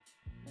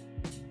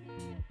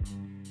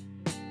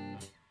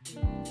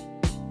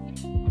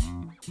Hello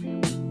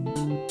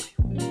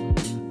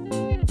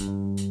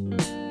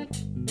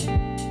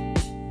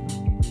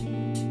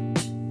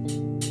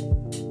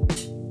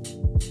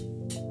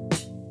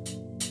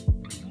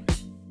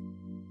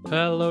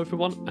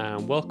everyone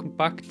and welcome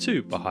back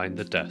to Behind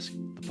the Desk,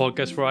 the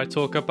podcast where I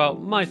talk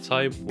about my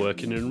time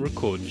working in a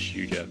recording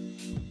studio.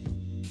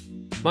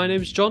 My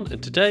name is John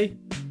and today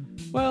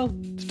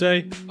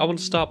I want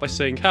to start by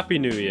saying Happy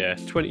New Year.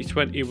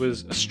 2020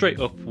 was a straight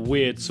up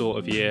weird sort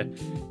of year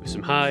with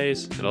some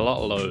highs and a lot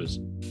of lows.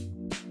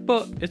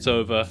 But it's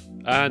over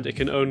and it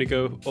can only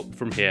go up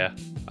from here,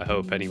 I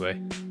hope anyway.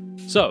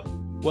 So,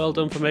 well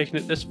done for making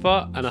it this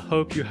far and I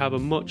hope you have a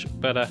much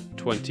better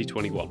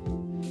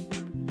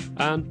 2021.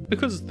 And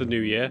because it's the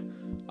new year,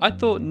 I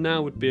thought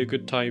now would be a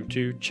good time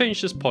to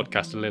change this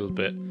podcast a little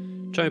bit,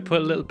 try and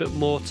put a little bit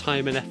more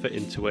time and effort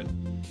into it,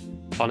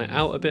 plan it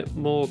out a bit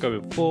more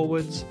going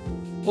forwards,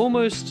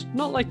 almost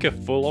not like a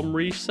full-on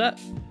reset,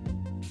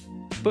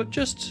 but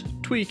just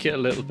tweak it a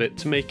little bit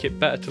to make it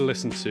better to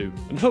listen to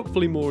and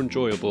hopefully more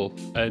enjoyable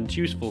and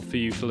useful for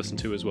you to listen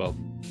to as well.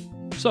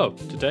 So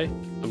today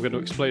I'm going to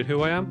explain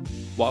who I am,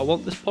 what I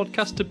want this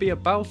podcast to be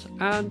about,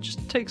 and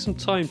just take some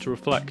time to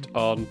reflect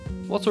on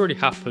what's already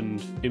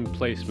happened in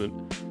placement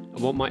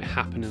and what might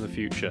happen in the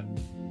future.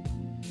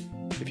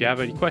 If you have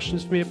any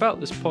questions for me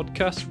about this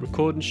podcast,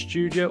 recording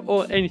studio,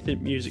 or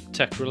anything music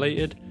tech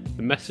related,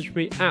 then message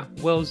me at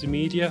Wellesley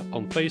Media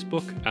on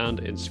Facebook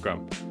and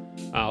Instagram.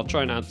 I'll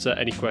try and answer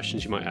any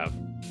questions you might have.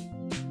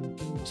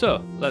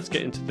 So let's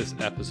get into this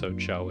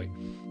episode, shall we?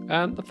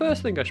 And the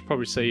first thing I should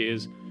probably say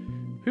is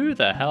who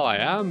the hell I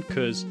am,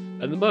 because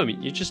at the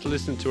moment you're just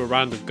listening to a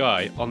random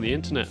guy on the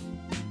internet.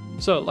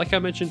 So, like I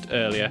mentioned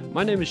earlier,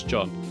 my name is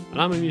John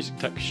and I'm a music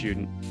tech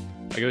student.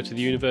 I go to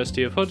the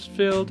University of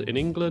Huddersfield in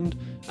England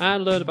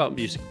and learn about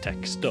music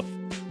tech stuff.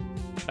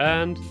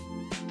 And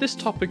this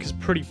topic is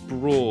pretty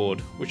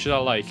broad, which I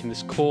like, and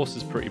this course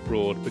is pretty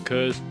broad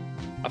because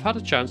I've had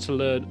a chance to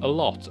learn a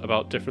lot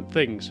about different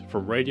things,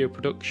 from radio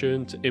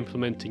production to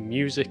implementing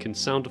music and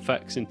sound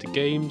effects into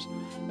games,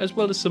 as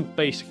well as some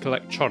basic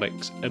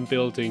electronics and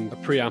building a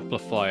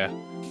preamplifier,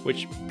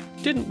 which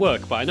didn't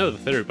work, but I know the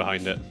theory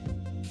behind it.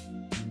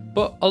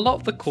 But a lot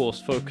of the course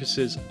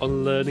focuses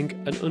on learning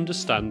and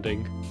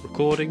understanding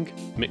recording,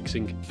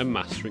 mixing and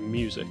mastering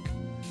music,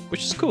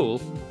 which is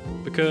cool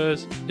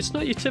because it's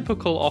not your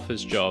typical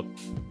office job,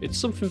 it's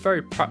something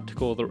very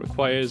practical that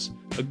requires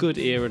a good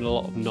ear and a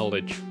lot of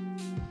knowledge.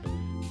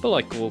 But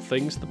like all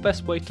things, the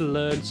best way to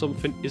learn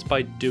something is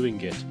by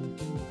doing it.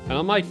 And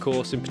on my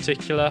course in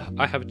particular,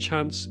 I have a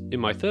chance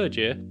in my third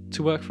year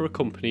to work for a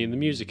company in the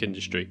music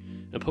industry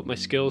and put my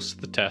skills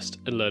to the test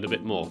and learn a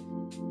bit more.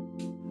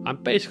 I'm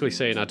basically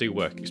saying I do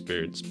work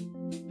experience.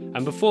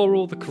 And before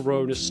all the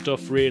corona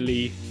stuff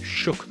really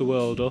shook the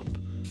world up,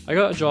 I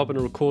got a job in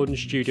a recording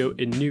studio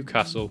in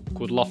Newcastle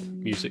called Loft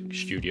Music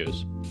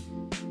Studios.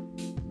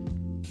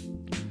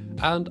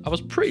 And I was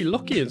pretty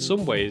lucky in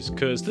some ways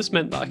because this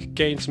meant that I could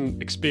gain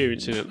some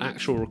experience in an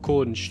actual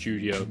recording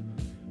studio.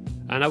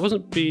 And I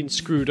wasn't being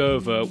screwed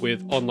over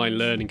with online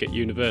learning at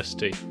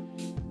university.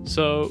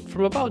 So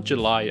from about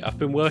July, I've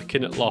been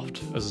working at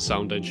Loft as a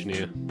sound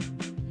engineer.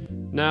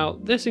 Now,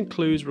 this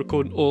includes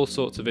recording all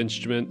sorts of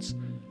instruments,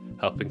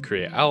 helping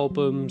create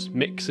albums,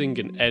 mixing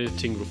and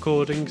editing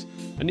recordings,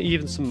 and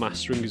even some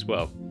mastering as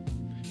well.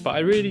 But I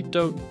really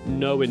don't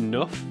know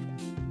enough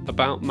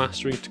about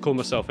mastering to call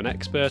myself an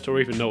expert or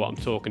even know what I'm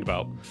talking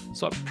about,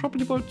 so I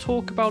probably won't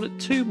talk about it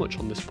too much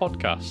on this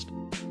podcast.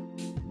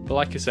 But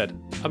like I said,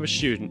 I'm a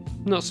student,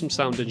 not some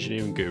sound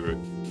engineering guru.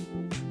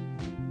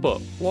 But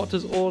what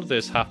does all of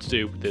this have to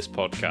do with this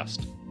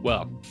podcast?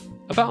 Well,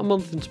 about a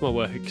month into my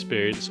work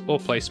experience, or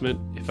placement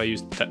if I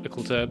use the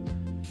technical term,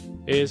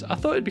 is I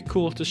thought it'd be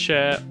cool to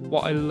share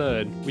what I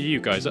learned with you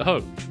guys at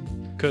home.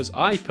 Because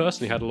I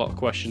personally had a lot of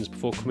questions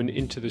before coming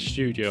into the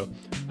studio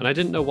and I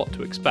didn't know what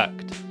to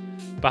expect.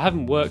 But I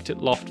haven't worked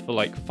at Loft for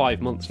like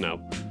 5 months now.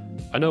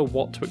 I know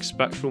what to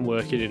expect from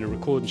working in a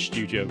recording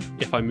studio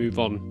if I move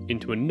on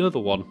into another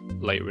one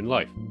later in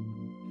life.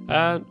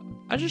 And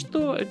I just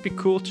thought it'd be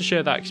cool to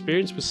share that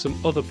experience with some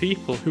other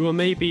people who are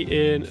maybe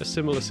in a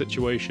similar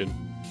situation,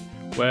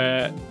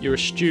 where you're a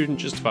student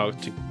just about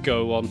to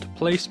go on to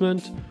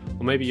placement,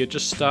 or maybe you're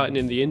just starting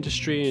in the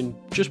industry and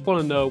just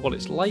want to know what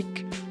it's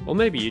like, or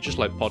maybe you just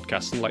like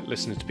podcasts and like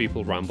listening to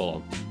people ramble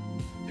on.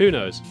 Who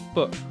knows?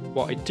 But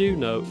what I do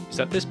know is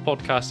that this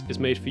podcast is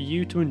made for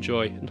you to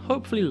enjoy and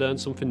hopefully learn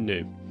something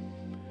new.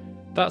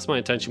 That's my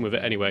intention with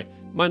it anyway.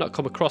 Might not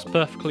come across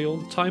perfectly all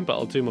the time, but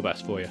I'll do my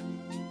best for you.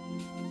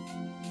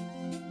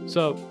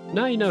 So,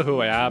 now you know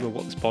who I am and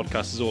what this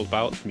podcast is all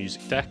about,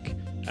 music tech,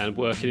 and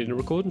working in a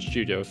recording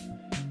studio.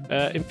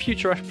 In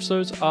future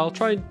episodes, I'll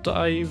try and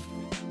dive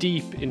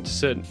deep into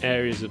certain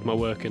areas of my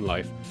working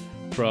life,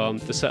 from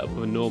the setup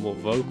of a normal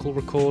vocal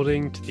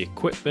recording to the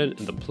equipment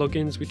and the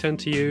plugins we tend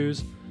to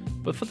use.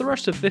 But for the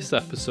rest of this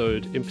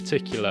episode in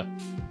particular,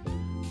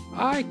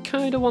 I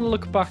kind of want to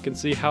look back and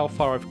see how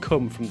far I've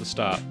come from the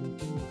start.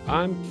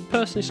 I'm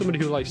personally somebody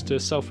who likes to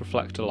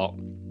self-reflect a lot,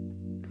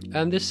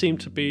 and this seemed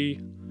to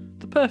be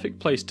the perfect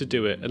place to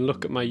do it and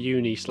look at my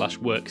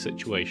uni/work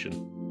situation.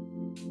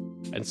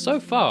 And so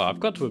far, I've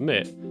got to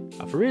admit,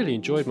 I've really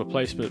enjoyed my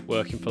placement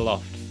working for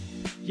Loft.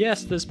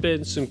 Yes, there's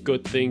been some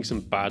good things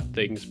and bad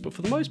things, but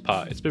for the most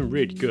part, it's been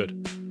really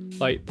good.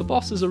 Like, the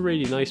bosses are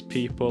really nice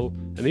people,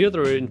 and the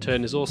other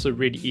intern is also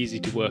really easy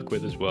to work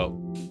with as well.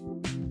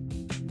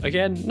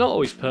 Again, not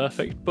always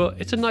perfect, but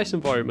it's a nice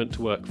environment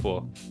to work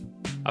for.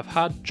 I've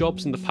had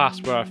jobs in the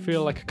past where I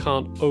feel like I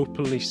can't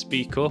openly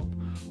speak up,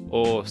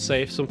 or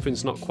say if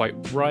something's not quite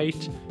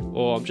right,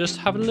 or I'm just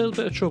having a little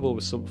bit of trouble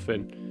with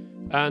something.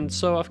 And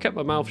so I've kept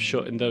my mouth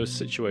shut in those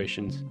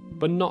situations,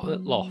 but not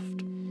at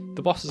Loft.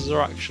 The bosses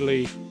are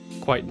actually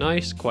quite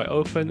nice, quite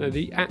open, and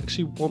they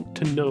actually want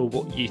to know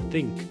what you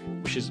think,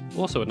 which is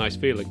also a nice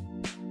feeling.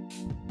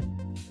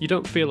 You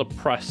don't feel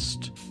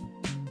oppressed,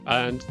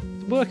 and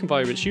the work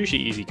environment's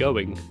usually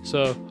easygoing,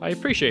 so I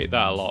appreciate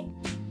that a lot.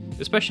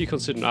 Especially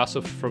considering I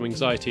suffer from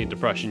anxiety and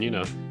depression,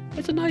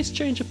 it's a nice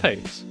change of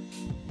pace.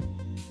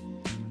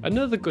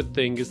 Another good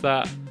thing is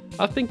that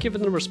I've been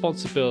given the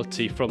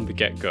responsibility from the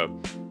get-go.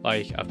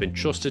 Like, I've been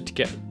trusted to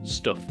get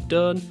stuff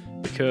done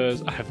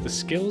because I have the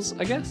skills,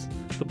 I guess.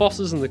 The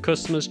bosses and the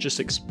customers just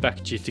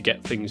expect you to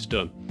get things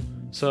done.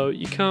 So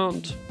you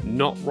can't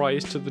not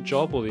rise to the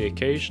job or the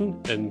occasion,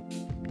 and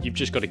you've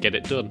just got to get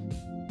it done.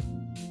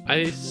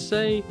 I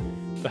say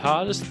the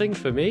hardest thing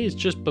for me is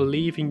just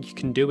believing you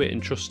can do it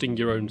and trusting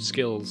your own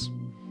skills.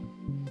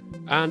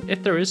 And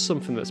if there is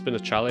something that's been a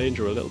challenge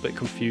or a little bit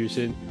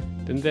confusing,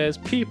 then there's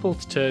people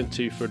to turn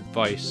to for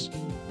advice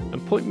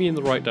and point me in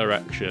the right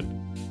direction.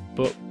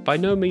 But by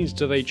no means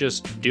do they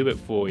just do it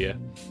for you.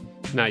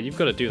 Now, you've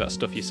got to do that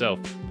stuff yourself.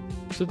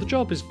 So the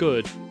job is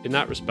good in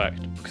that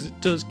respect because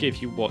it does give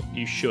you what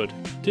you should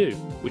do,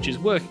 which is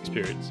work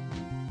experience,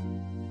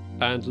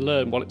 and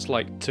learn what it's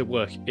like to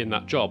work in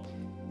that job.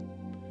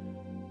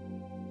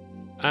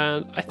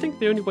 And I think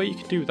the only way you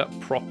can do that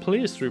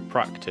properly is through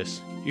practice.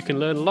 You can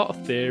learn a lot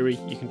of theory,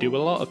 you can do a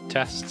lot of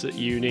tests at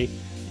uni,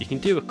 you can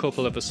do a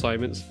couple of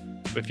assignments,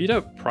 but if you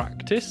don't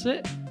practice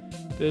it,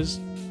 there's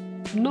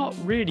not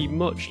really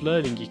much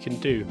learning you can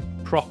do,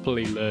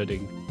 properly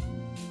learning.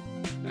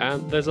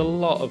 And there's a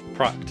lot of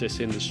practice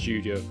in the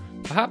studio,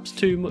 perhaps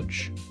too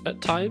much at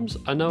times.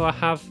 I know I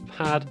have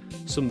had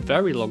some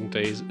very long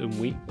days and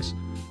weeks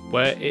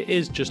where it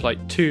is just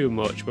like too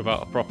much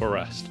without a proper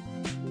rest.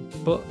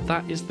 But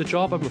that is the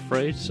job, I'm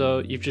afraid, so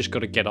you've just got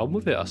to get on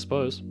with it, I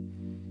suppose.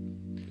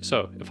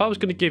 So, if I was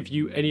going to give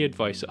you any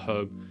advice at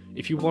home,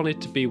 if you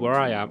wanted to be where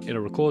I am in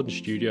a recording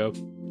studio,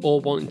 or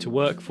wanting to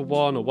work for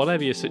one, or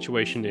whatever your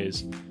situation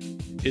is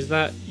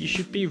that you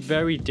should be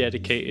very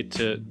dedicated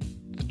to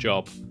the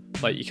job.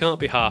 Like, you can't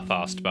be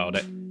half-assed about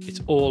it.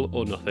 It's all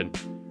or nothing.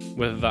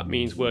 Whether that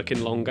means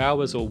working long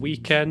hours or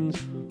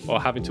weekends,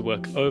 or having to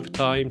work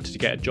overtime to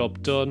get a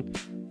job done,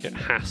 it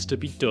has to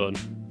be done,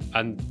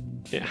 and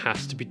it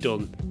has to be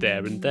done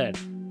there and then.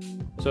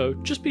 So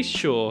just be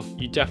sure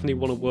you definitely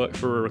want to work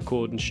for a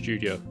recording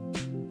studio,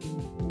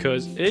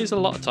 because it is a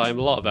lot of time,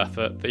 a lot of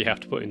effort that you have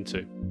to put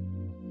into.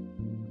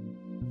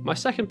 My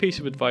second piece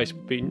of advice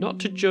would be not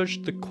to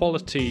judge the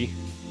quality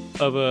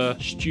of a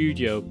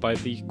studio by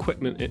the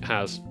equipment it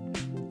has.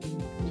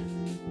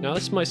 Now,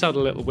 this might sound a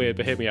little weird,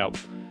 but hear me out.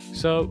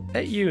 So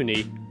at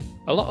uni,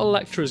 a lot of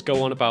lecturers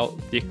go on about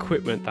the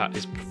equipment that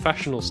is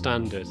professional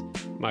standard.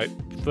 My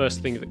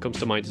first thing that comes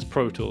to mind is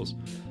Pro Tools.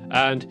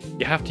 And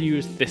you have to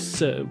use this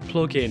certain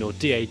plugin or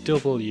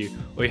DAW,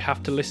 or you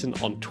have to listen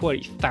on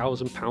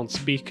 £20,000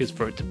 speakers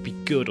for it to be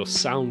good or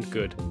sound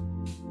good.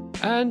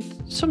 And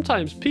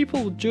sometimes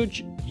people will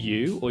judge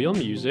you or your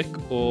music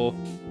or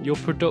your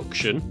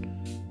production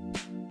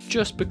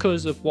just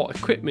because of what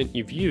equipment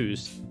you've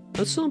used.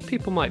 And some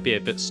people might be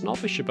a bit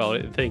snobbish about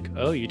it and think,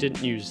 oh, you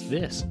didn't use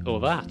this or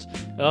that.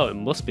 Oh, it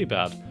must be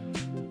bad.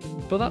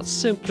 But that's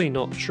simply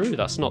not true.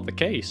 That's not the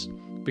case.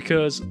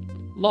 Because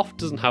Loft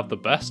doesn't have the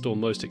best or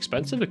most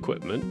expensive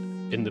equipment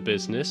in the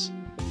business.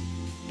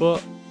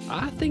 But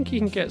I think you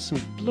can get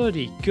some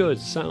bloody good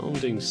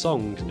sounding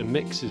songs and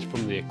mixes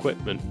from the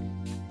equipment.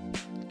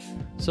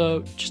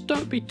 So just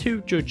don't be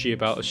too judgy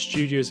about a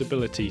studio's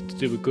ability to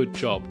do a good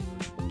job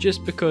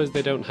just because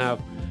they don't have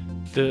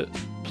the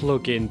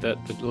plugin that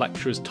the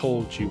lecturers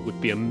told you would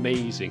be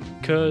amazing,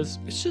 because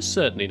it's just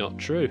certainly not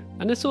true.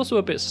 And it's also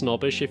a bit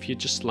snobbish if you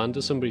just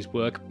slander somebody's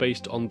work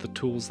based on the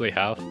tools they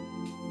have.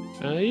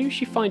 And I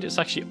usually find it's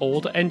actually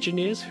older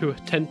engineers who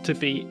tend to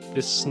be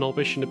this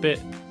snobbish and a bit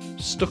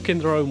stuck in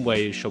their own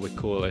ways, shall we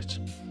call it.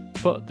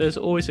 But there's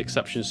always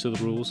exceptions to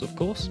the rules, of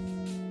course.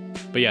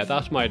 But yeah,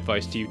 that's my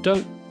advice to you.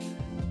 Don't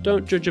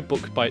judge a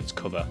book by its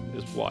cover,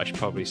 is what I should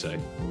probably say.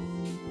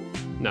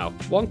 Now,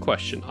 one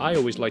question I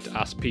always like to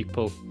ask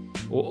people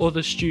or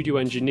other studio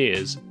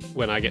engineers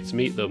when I get to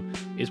meet them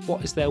is,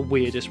 what is their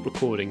weirdest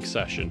recording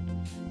session?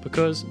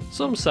 Because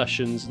some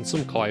sessions and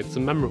some clients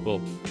are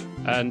memorable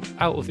and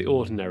out of the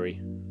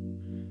ordinary.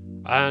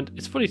 And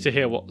it's funny to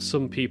hear what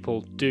some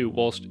people do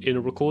whilst in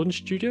a recording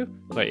studio.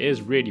 Like, it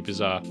is really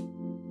bizarre.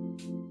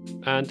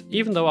 And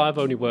even though I've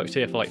only worked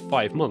here for like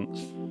 5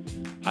 months,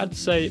 I'd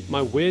say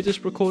my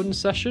weirdest recording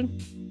session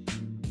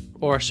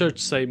or I should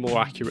say more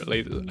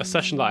accurately, a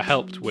session that I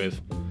helped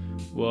with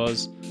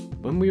was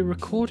when we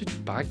recorded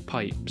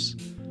bagpipes.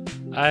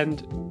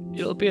 And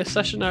it'll be a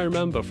session I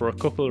remember for a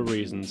couple of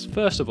reasons.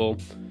 First of all,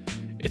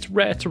 it's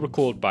rare to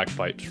record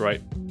bagpipes,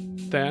 right?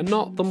 They are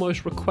not the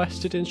most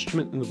requested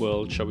instrument in the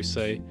world, shall we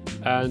say,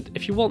 and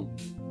if you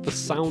want the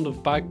sound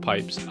of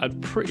bagpipes,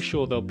 I'm pretty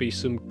sure there'll be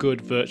some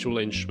good virtual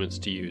instruments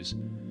to use.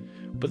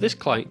 But this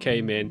client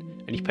came in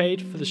and he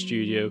paid for the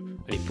studio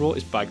and he brought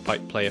his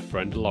bagpipe player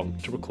friend along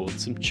to record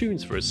some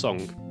tunes for his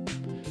song.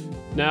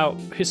 Now,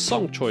 his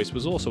song choice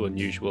was also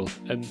unusual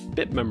and a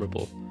bit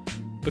memorable,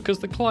 because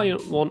the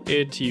client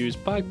wanted to use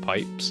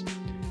bagpipes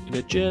in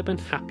a German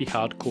happy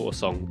hardcore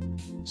song.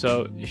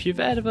 So, if you've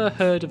ever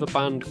heard of a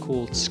band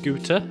called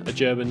Scooter, a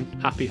German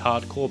happy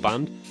hardcore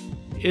band,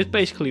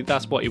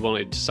 that's what he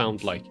wanted it to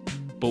sound like,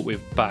 but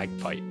with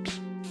bagpipes.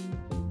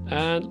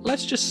 And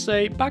let's just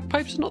say,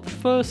 bagpipes are not the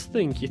first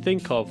thing you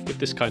think of with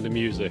this kind of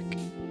music.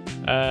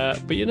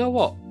 But you know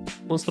what?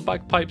 Once the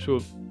bagpipes were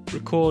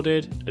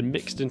recorded and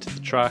mixed into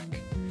the track,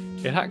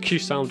 it actually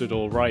sounded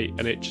alright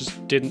and it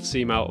just didn't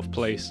seem out of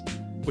place,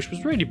 which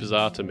was really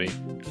bizarre to me.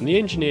 And the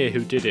engineer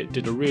who did it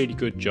did a really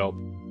good job.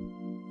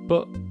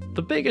 But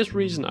the biggest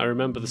reason I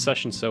remember the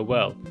session so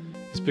well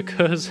is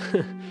because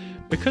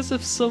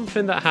of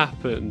something that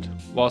happened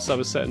whilst I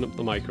was setting up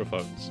the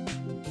microphones.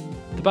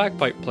 The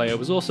bagpipe player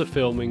was also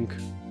filming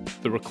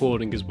the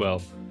recording as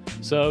well,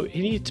 so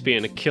he needed to be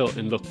in a kilt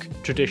and look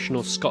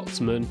traditional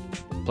Scotsman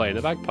playing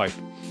a bagpipe.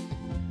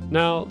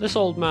 Now, this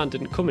old man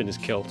didn't come in his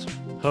kilt.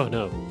 Oh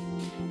no.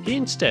 He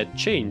instead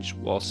changed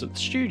whilst at the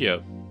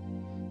studio.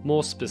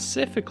 More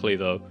specifically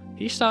though,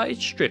 he started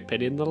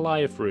stripping in the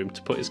live room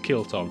to put his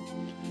kilt on,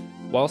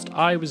 whilst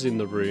I was in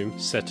the room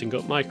setting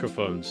up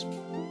microphones.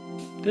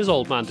 This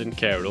old man didn't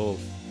care at all.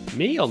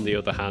 Me, on the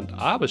other hand,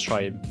 I was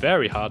trying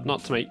very hard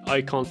not to make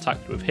eye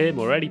contact with him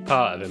or any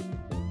part of him.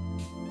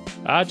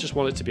 I just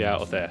wanted to be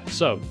out of there,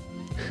 so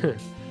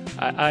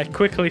I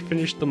quickly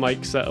finished the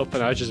mic setup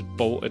and I just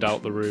bolted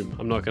out the room,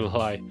 I'm not gonna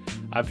lie.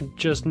 I've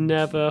just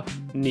never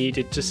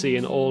needed to see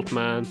an old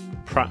man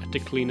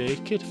practically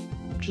naked.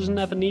 Just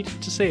never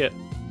needed to see it.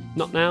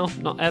 Not now,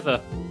 not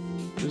ever.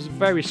 It was a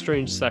very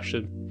strange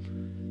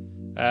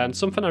session. And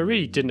something I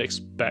really didn't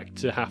expect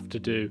to have to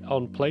do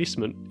on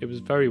placement. It was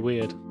very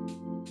weird.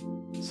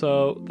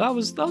 So that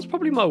was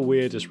probably my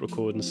weirdest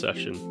recording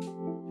session.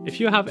 If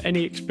you have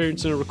any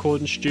experience in a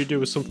recording studio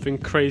with something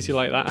crazy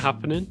like that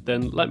happening,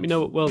 then let me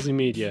know at Wellesley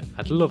Media.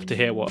 I'd love to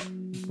hear what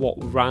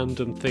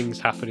random things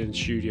happen in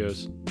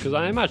studios, because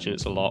I imagine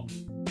it's a lot.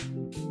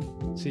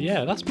 So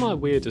yeah, that's my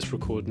weirdest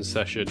recording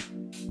session.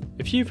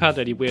 If you've had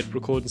any weird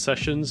recording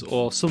sessions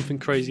or something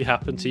crazy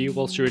happened to you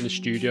whilst you're in the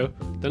studio,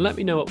 then let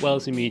me know at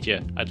Wellesley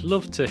Media. I'd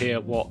love to hear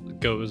what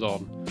goes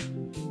on.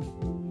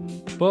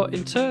 But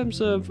in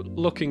terms of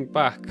looking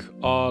back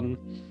on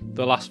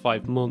the last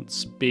 5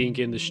 months being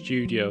in the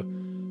studio,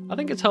 I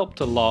think it's helped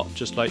a lot,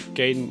 just like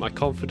gaining my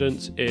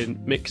confidence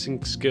in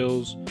mixing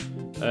skills,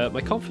 my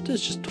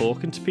confidence just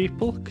talking to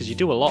people, because you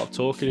do a lot of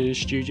talking in the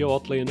studio,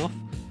 oddly enough.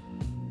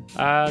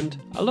 And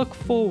I look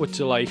forward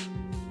to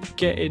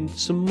getting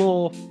some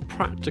more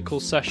practical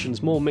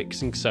sessions, more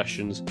mixing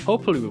sessions,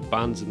 hopefully with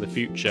bands in the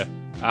future,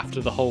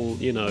 after the whole,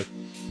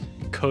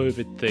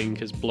 COVID thing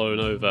has blown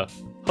over.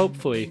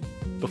 Hopefully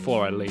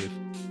before I leave.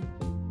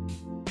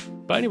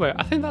 But anyway,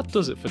 I think that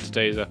does it for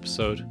today's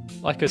episode.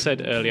 Like I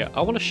said earlier,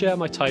 I want to share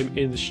my time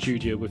in the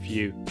studio with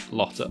you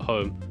lot at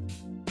home.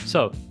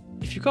 So,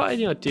 if you've got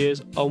any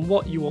ideas on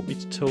what you want me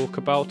to talk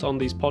about on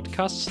these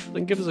podcasts,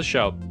 then give us a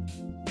shout.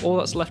 All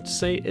that's left to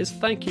say is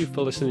thank you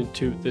for listening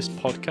to this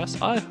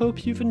podcast. I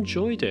hope you've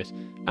enjoyed it,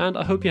 and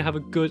I hope you have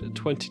a good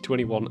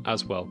 2021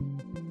 as well.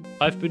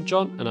 I've been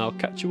John, and I'll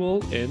catch you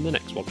all in the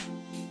next one.